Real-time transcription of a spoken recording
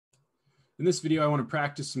In this video, I want to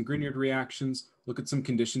practice some Grignard reactions, look at some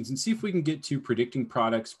conditions, and see if we can get to predicting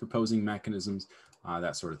products, proposing mechanisms,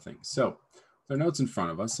 that sort of thing. So with our notes in front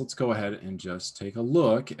of us, let's go ahead and just take a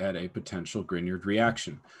look at a potential Grignard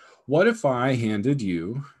reaction. What if I handed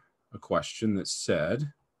you a question that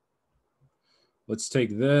said, let's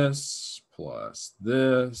take this plus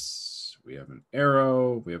this, we have an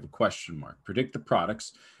arrow, we have a question mark, predict the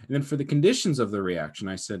products. And then for the conditions of the reaction,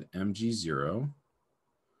 I said Mg0,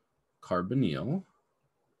 carbonyl,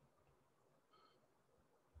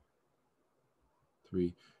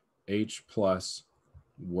 3H plus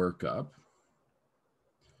workup.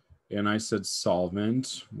 And I said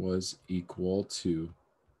solvent was equal to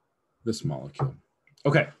this molecule.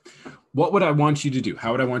 Okay, what would I want you to do?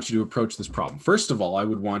 How would I want you to approach this problem? First of all, I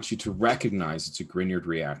would want you to recognize it's a Grignard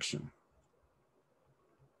reaction.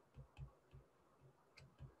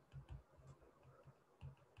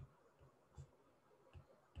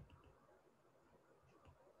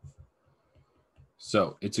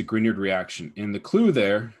 So it's a Grignard reaction. And the clue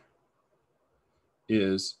there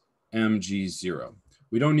is Mg0.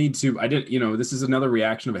 We don't need to, this is another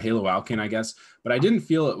reaction of a haloalkane, I guess, but I didn't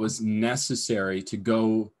feel it was necessary to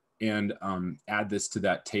go and add this to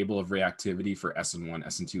that table of reactivity for SN1,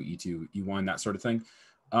 SN2, E2, E1, that sort of thing.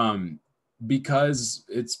 Because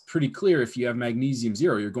it's pretty clear if you have magnesium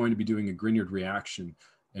 0, you're going to be doing a Grignard reaction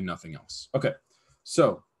and nothing else. Okay,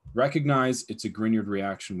 so recognize it's a Grignard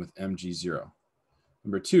reaction with Mg0.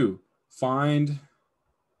 Number 2, I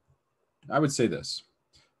would say this.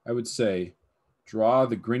 I would say draw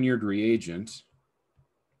the Grignard reagent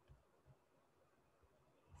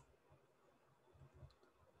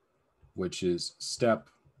which is step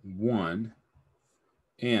 1,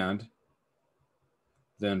 and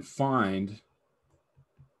then find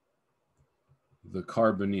the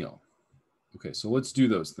carbonyl. Okay, so let's do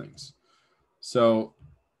those things. So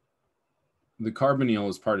the carbonyl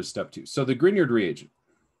is part of step 2. So the Grignard reagent,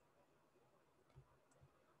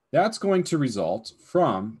 that's going to result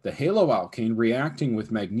from the haloalkane reacting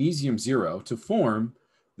with magnesium 0 to form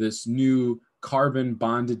this new carbon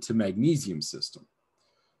bonded to magnesium system.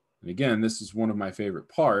 And again, this is one of my favorite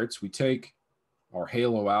parts. We take our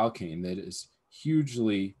haloalkane that is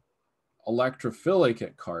hugely electrophilic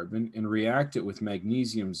at carbon and react it with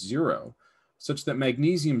magnesium 0, such that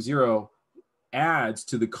magnesium 0 adds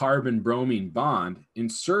to the carbon-bromine bond,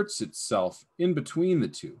 inserts itself in between the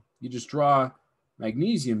two. You just draw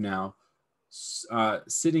magnesium now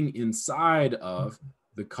sitting inside of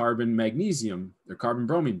the carbon-magnesium or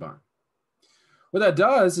carbon-bromine bond. What that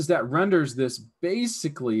does is that renders this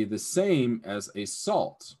basically the same as a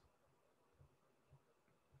salt.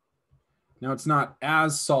 Now, it's not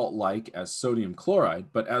as salt-like as sodium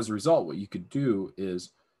chloride, but as a result, what you could do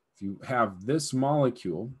is if you have this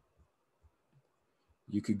molecule,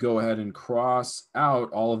 you could go ahead and cross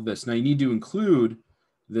out all of this. Now, you need to include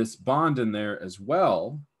this bond in there as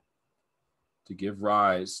well to give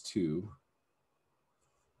rise to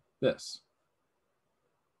this.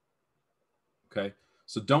 Okay,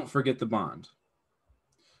 so don't forget the bond.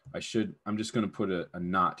 I'm just going to put a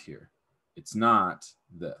knot here. It's not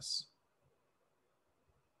this.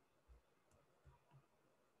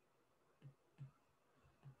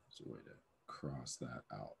 There's a way to cross that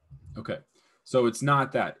out. Okay, so it's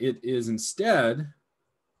not that. It is instead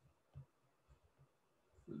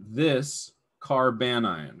this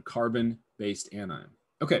carbanion, carbon-based anion.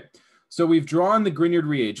 Okay, so we've drawn the Grignard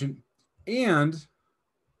reagent and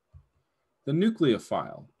the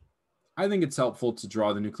nucleophile. I think it's helpful to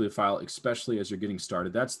draw the nucleophile, especially as you're getting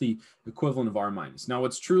started. That's the equivalent of R-. Now,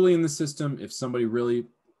 what's truly in the system, if somebody really,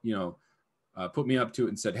 put me up to it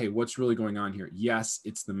and said, hey, what's really going on here? Yes,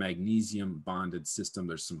 it's the magnesium bonded system.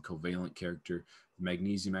 There's some covalent character. The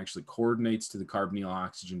magnesium actually coordinates to the carbonyl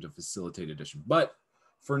oxygen to facilitate addition. But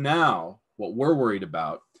for now, what we're worried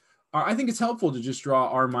about, I think it's helpful to just draw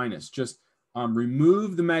R-. Just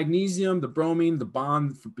remove the magnesium, the bromine, the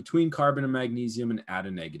bond between carbon and magnesium, and add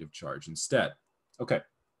a negative charge instead. Okay,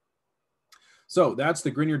 so that's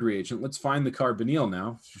the Grignard reagent. Let's find the carbonyl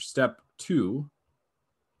now for step 2.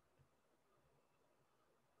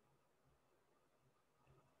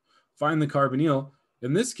 Find the carbonyl.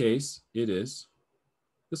 In this case, it is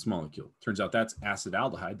this molecule. Turns out that's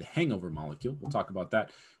acetaldehyde, the hangover molecule. We'll talk about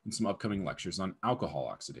that in some upcoming lectures on alcohol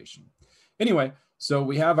oxidation. Anyway, so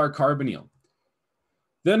we have our carbonyl.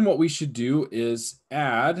 Then what we should do is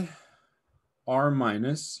add R-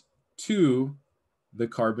 to the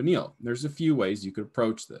carbonyl. There's a few ways you could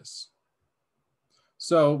approach this.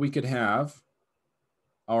 So we could have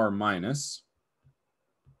R-,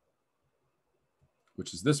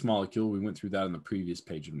 which is this molecule. We went through that on the previous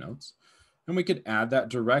page of notes. And we could add that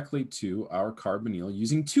directly to our carbonyl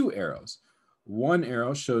using two arrows. One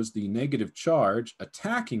arrow shows the negative charge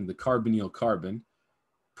attacking the carbonyl carbon,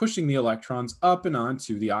 pushing the electrons up and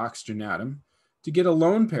onto the oxygen atom to get a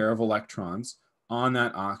lone pair of electrons on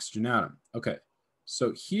that oxygen atom. Okay,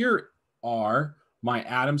 so here are my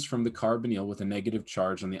atoms from the carbonyl with a negative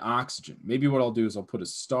charge on the oxygen. Maybe what I'll do is I'll put a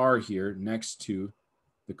star here next to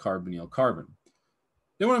the carbonyl carbon.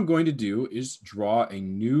 Then what I'm going to do is draw a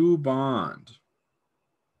new bond.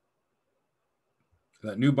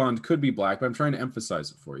 That new bond could be black, but I'm trying to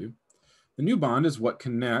emphasize it for you. The new bond is what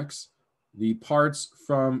connects the parts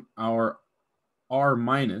from our R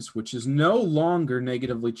minus, which is no longer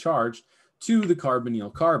negatively charged, to the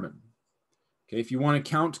carbonyl carbon. Okay, if you want to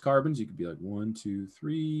count carbons, you could be like 1, 2,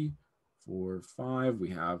 3, 4, 5. We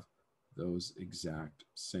have those exact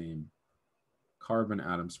same carbon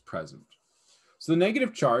atoms present. So the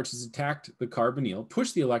negative charge has attacked the carbonyl,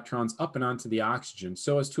 pushed the electrons up and onto the oxygen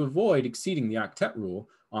so as to avoid exceeding the octet rule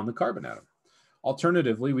on the carbon atom.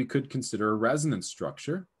 Alternatively, we could consider a resonance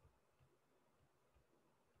structure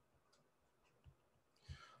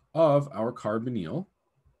of our carbonyl,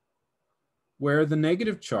 where the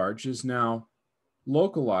negative charge is now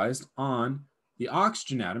localized on the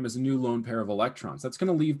oxygen atom as a new lone pair of electrons. That's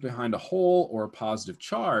going to leave behind a hole or a positive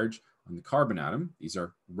charge on the carbon atom. These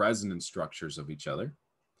are resonance structures of each other.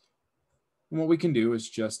 And what we can do is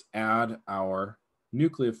just add our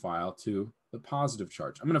nucleophile to the positive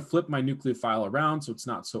charge. I'm going to flip my nucleophile around so it's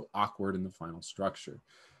not so awkward in the final structure.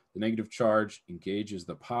 The negative charge engages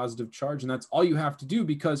the positive charge, and that's all you have to do,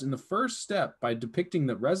 because in the first step, by depicting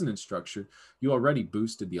the resonance structure, you already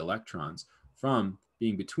boosted the electrons from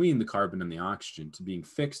being between the carbon and the oxygen to being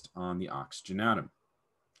fixed on the oxygen atom.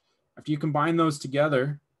 After you combine those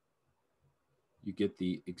together, you get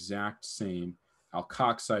the exact same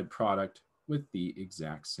alkoxide product with the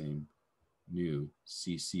exact same new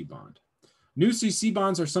CC bond. New CC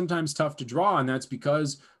bonds are sometimes tough to draw, and that's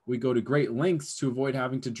because we go to great lengths to avoid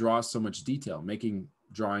having to draw so much detail, making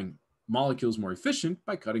drawing molecules more efficient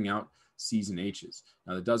by cutting out C's and H's.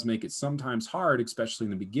 Now, that does make it sometimes hard, especially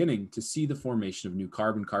in the beginning, to see the formation of new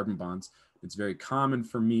carbon-carbon bonds. It's very common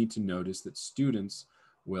for me to notice that students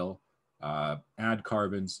will add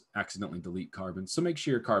carbons, accidentally delete carbons. So make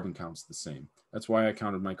sure your carbon count's the same. That's why I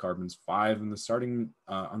counted my carbons 5 in the starting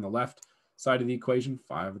on the left side of the equation,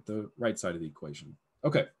 5 at the right side of the equation.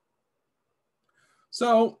 Okay.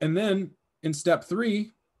 So, and then in step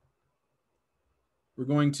 3, we're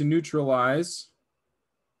going to neutralize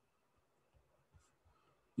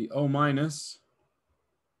the O minus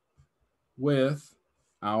with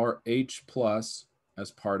our H plus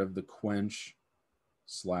as part of the quench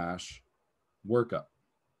 / workup.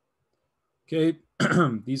 Okay,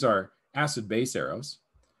 these are acid base arrows.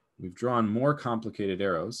 We've drawn more complicated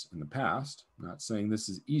arrows in the past. I'm not saying this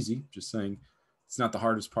is easy, just saying it's not the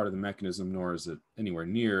hardest part of the mechanism, nor is it anywhere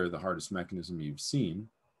near the hardest mechanism you've seen.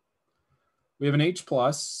 We have an H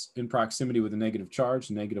plus in proximity with a negative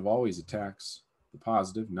charge. Negative always attacks the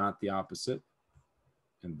positive, not the opposite.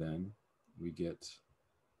 And then we get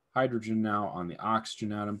hydrogen now on the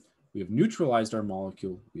oxygen atom. We have neutralized our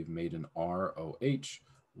molecule. We have made an ROH,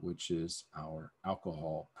 which is our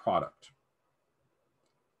alcohol product.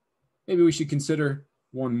 Maybe we should consider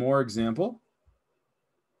one more example.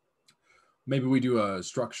 Maybe we do a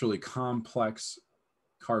structurally complex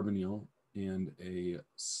carbonyl and a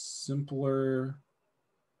simpler,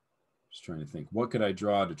 just trying to think, what could I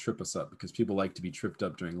draw to trip us up? Because people like to be tripped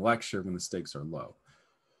up during lecture when the stakes are low.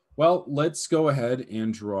 Well, let's go ahead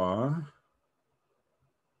and draw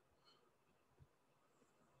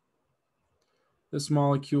this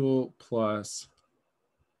molecule plus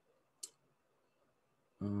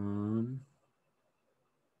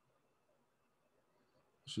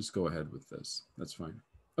let's just go ahead with this. That's fine.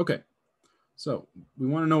 Okay, so we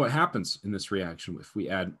want to know what happens in this reaction if we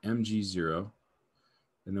add Mg0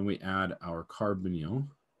 and then we add our carbonyl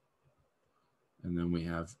and then we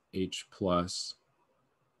have H plus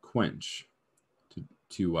quench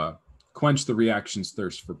to quench the reaction's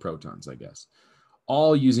thirst for protons, I guess,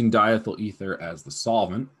 all using diethyl ether as the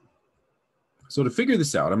solvent. So to figure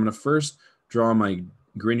this out, I'm going to first draw my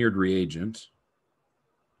Grignard reagent.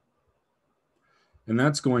 And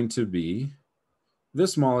that's going to be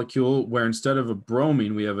this molecule where instead of a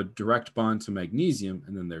bromine, we have a direct bond to magnesium,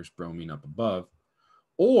 and then there's bromine up above.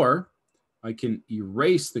 Or I can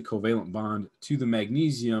erase the covalent bond to the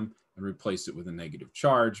magnesium and replace it with a negative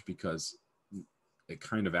charge because it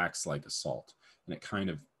kind of acts like a salt and it kind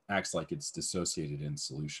of acts like it's dissociated in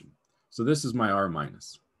solution. So this is my R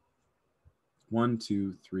minus. 1,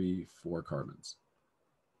 2, 3, 4 carbons.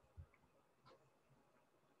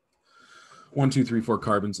 1, 2, 3, 4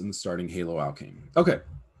 carbons in the starting haloalkane. Okay,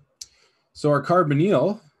 so our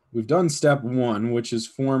carbonyl, we've done step 1, which is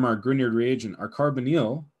form our Grignard reagent. Our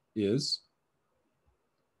carbonyl is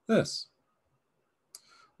this,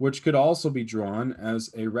 which could also be drawn as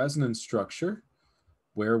a resonance structure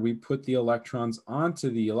where we put the electrons onto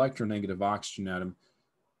the electronegative oxygen atom,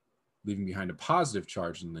 leaving behind a positive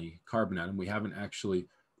charge in the carbon atom. We haven't actually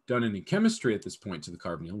done any chemistry at this point to the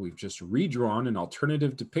carbonyl. We've just redrawn an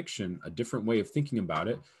alternative depiction, a different way of thinking about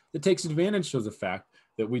it that takes advantage of the fact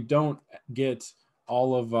that we don't get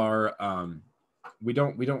all of our, we're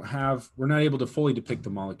not able to fully depict the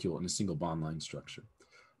molecule in a single bond line structure.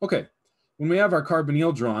 Okay, when we have our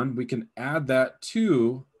carbonyl drawn, we can add that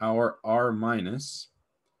to our R minus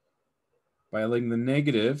by letting the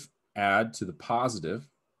negative add to the positive.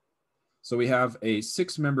 So we have a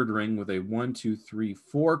 6-membered ring with a 1, 2, 3,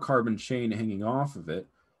 4 carbon chain hanging off of it.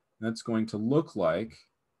 That's going to look like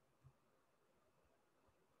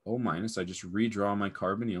O minus. I just redraw my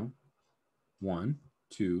carbonyl. 1,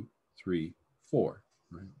 2, 3, 4.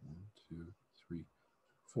 Right? 1, 2, 3,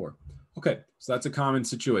 4. Okay, so that's a common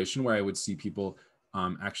situation where I would see people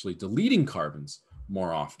actually deleting carbons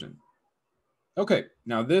more often. Okay,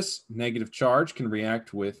 now this negative charge can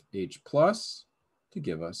react with H plus to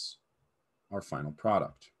give us our final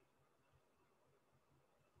product.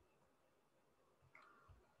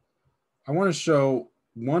 I want to show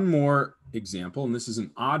one more example, and this is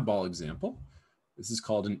an oddball example. This is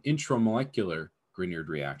called an intramolecular Grignard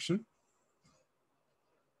reaction.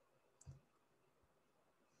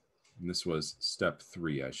 And this was step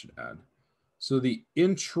 3, I should add. So the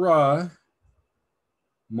intramolecular,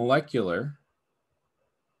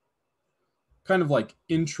 kind of like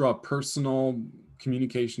intrapersonal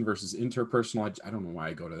communication versus interpersonal. I don't know why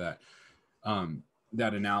I go to that,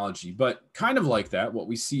 that analogy, but kind of like that. What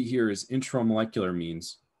we see here is intramolecular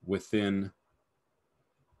means within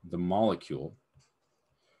the molecule.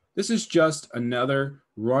 This is just another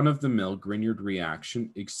run-of-the-mill Grignard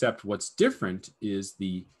reaction, except what's different is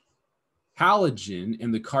the halogen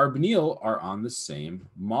and the carbonyl are on the same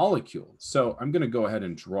molecule. So I'm going to go ahead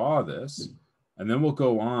and draw this, and then we'll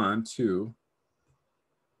go on to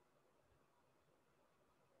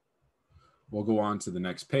the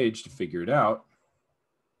next page to figure it out.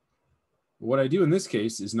 What I do in this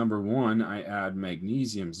case is, number 1, I add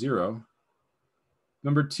magnesium 0.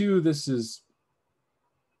 Number 2, this is,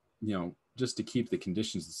 just to keep the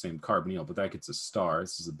conditions the same, carbonyl, but that gets a star.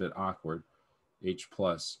 This is a bit awkward. H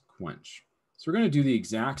plus quench. So we're going to do the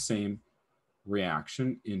exact same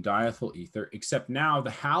reaction in diethyl ether, except now the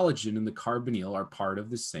halogen and the carbonyl are part of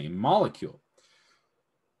the same molecule.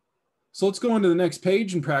 So let's go on to the next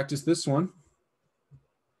page and practice this one.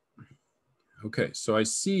 Okay, so I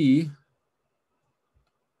see, how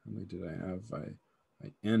many did I have?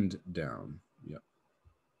 I end down, yep.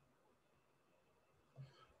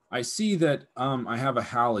 I see that I have a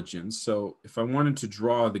halogen, so if I wanted to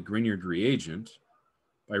draw the Grignard reagent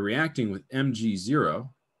by reacting with Mg0,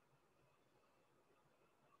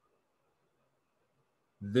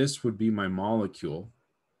 this would be my molecule,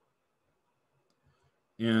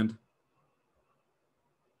 and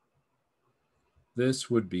this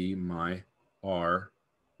would be my R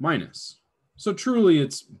minus. So truly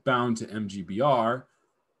it's bound to MgBr,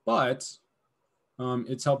 but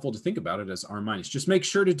it's helpful to think about it as R minus. Just make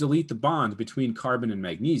sure to delete the bond between carbon and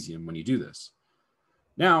magnesium when you do this.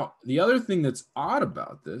 Now, the other thing that's odd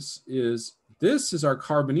about this is our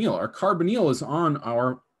carbonyl. Our carbonyl is on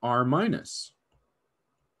our R minus.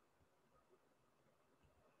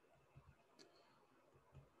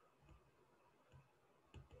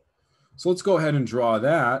 So let's go ahead and draw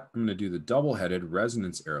that. I'm going to do the double-headed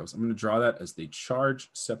resonance arrows. I'm going to draw that as the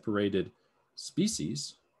charge-separated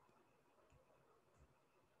species.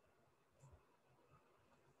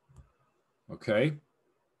 Okay.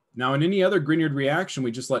 Now, in any other Grignard reaction,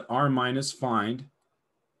 we just let R minus find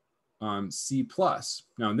C plus.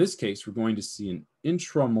 Now, in this case, we're going to see an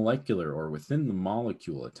intramolecular or within the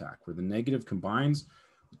molecule attack where the negative combines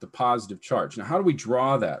with the positive charge. Now, how do we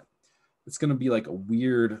draw that? It's going to be like a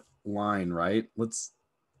weird line, right?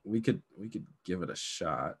 We could give it a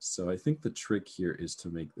shot. So I think the trick here is to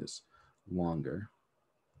make this longer.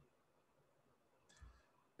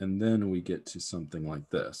 And then we get to something like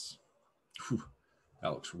this. Whew,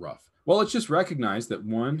 that looks rough. Well, let's just recognize that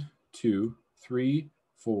 1, 2, 3,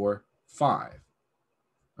 4, 5,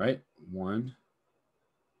 right? 1,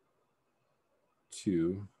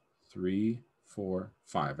 2, 3, 4,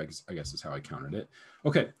 5. I guess is how I counted it.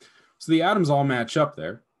 Okay, so the atoms all match up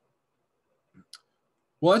there.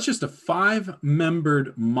 Well, that's just a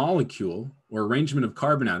 5-membered molecule or arrangement of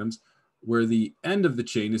carbon atoms where the end of the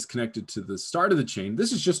chain is connected to the start of the chain.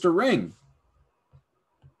 This is just a ring.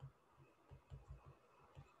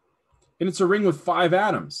 And it's a ring with 5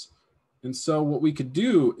 atoms. And so what we could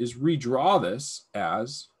do is redraw this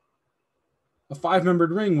as a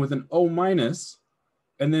 5-membered ring with an O minus.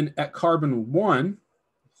 And then at carbon 1,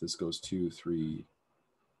 if this goes 2, 3,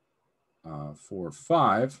 4,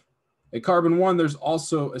 5, at carbon 1, there's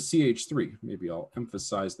also a CH3. Maybe I'll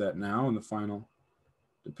emphasize that now in the final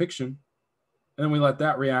depiction. And then we let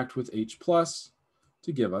that react with H plus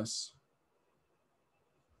to give us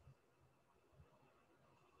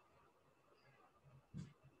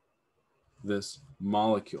this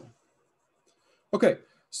molecule. Okay,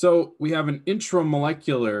 so we have an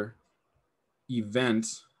intramolecular event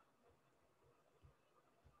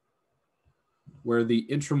where the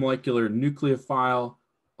intramolecular nucleophile,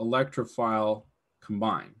 electrophile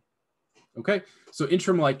combine. Okay, so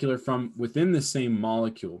intramolecular from within the same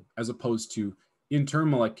molecule, as opposed to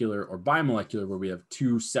intermolecular or bimolecular, where we have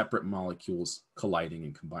 2 separate molecules colliding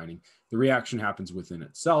and combining. The reaction happens within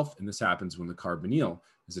itself, and this happens when the carbonyl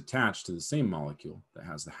is attached to the same molecule that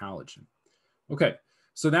has the halogen. Okay,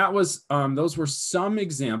 so that was those were some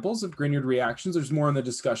examples of Grignard reactions. There's more in the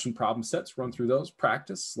discussion problem sets. Run through those,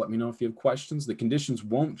 practice. Let me know if you have questions. The conditions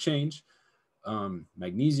won't change.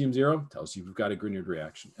 Magnesium 0 tells you you've got a Grignard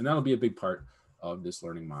reaction, and that'll be a big part of this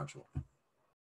learning module.